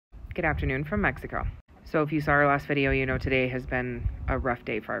Good afternoon from Mexico. So if you saw our last video, you know today has been a rough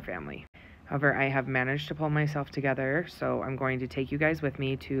day for our family. However, I have managed to pull myself together, so I'm going to take you guys with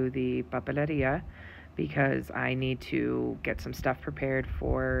me to the Papelería because I need to get some stuff prepared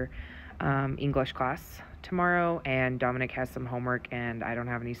for English class tomorrow, and Dominic has some homework and I don't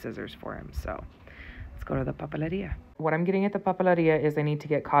have any scissors for him, so let's go to the Papelería. What I'm getting at the Papelería is I need to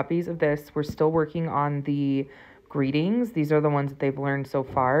get copies of this. We're still working on the greetings. These are the ones that they've learned so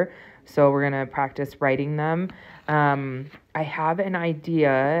far, so we're gonna practice writing them. I have an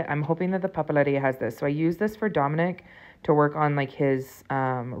idea. I'm hoping that the Papelería has this. So I use this for Dominic to work on like his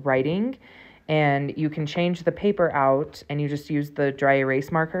writing, and you can change the paper out and you just use the dry erase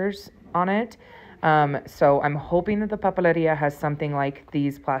markers on it. So I'm hoping that the Papelería has something like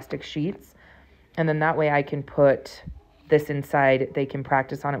these plastic sheets, and then that way I can put this inside. They can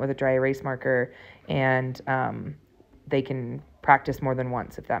practice on it with a dry erase marker, and they can practice more than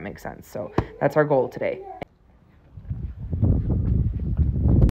once, if that makes sense. So that's our goal today.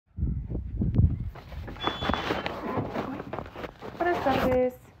 Buenas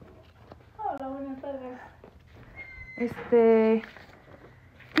tardes. Hola, buenas tardes.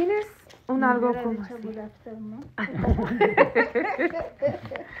 ¿Tienes un algo como así? ¿No?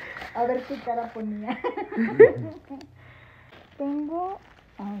 A ver qué cara ponía. Tengo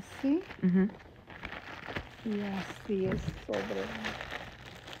así y así es sobre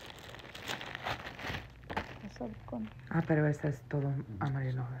con. Ah, pero ese es todo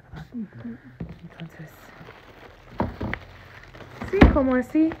amarillo, ¿verdad? Entonces, sí, como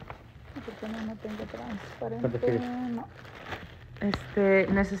así. Porque no tengo transparente. No.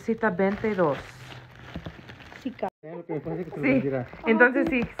 Necesita 22. Sí, Sí, entonces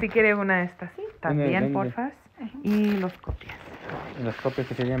sí, si quiere una de estas. Sí. También, porfas. Y los copias. Las copias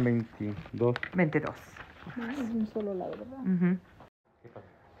que serían 22. 22. Es un solo lado, ¿verdad?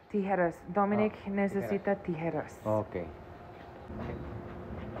 Tijeras. Dominic necesita tijeras. Ok.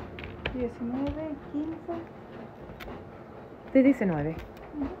 19, 15. De 19.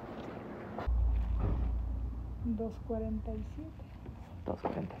 247.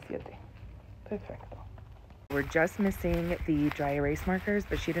 247. Perfecto. We're just missing the dry erase markers,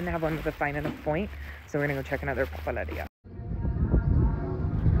 but she didn't have one with a fine enough point, so we're gonna go check another papelería.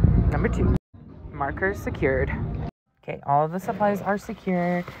 Number 2. Markers secured. Okay, all of the supplies are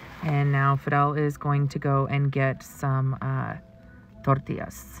secure, and now Fidel is going to go and get some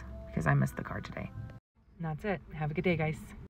tortillas because I missed the car today. And that's it. Have a good day, guys.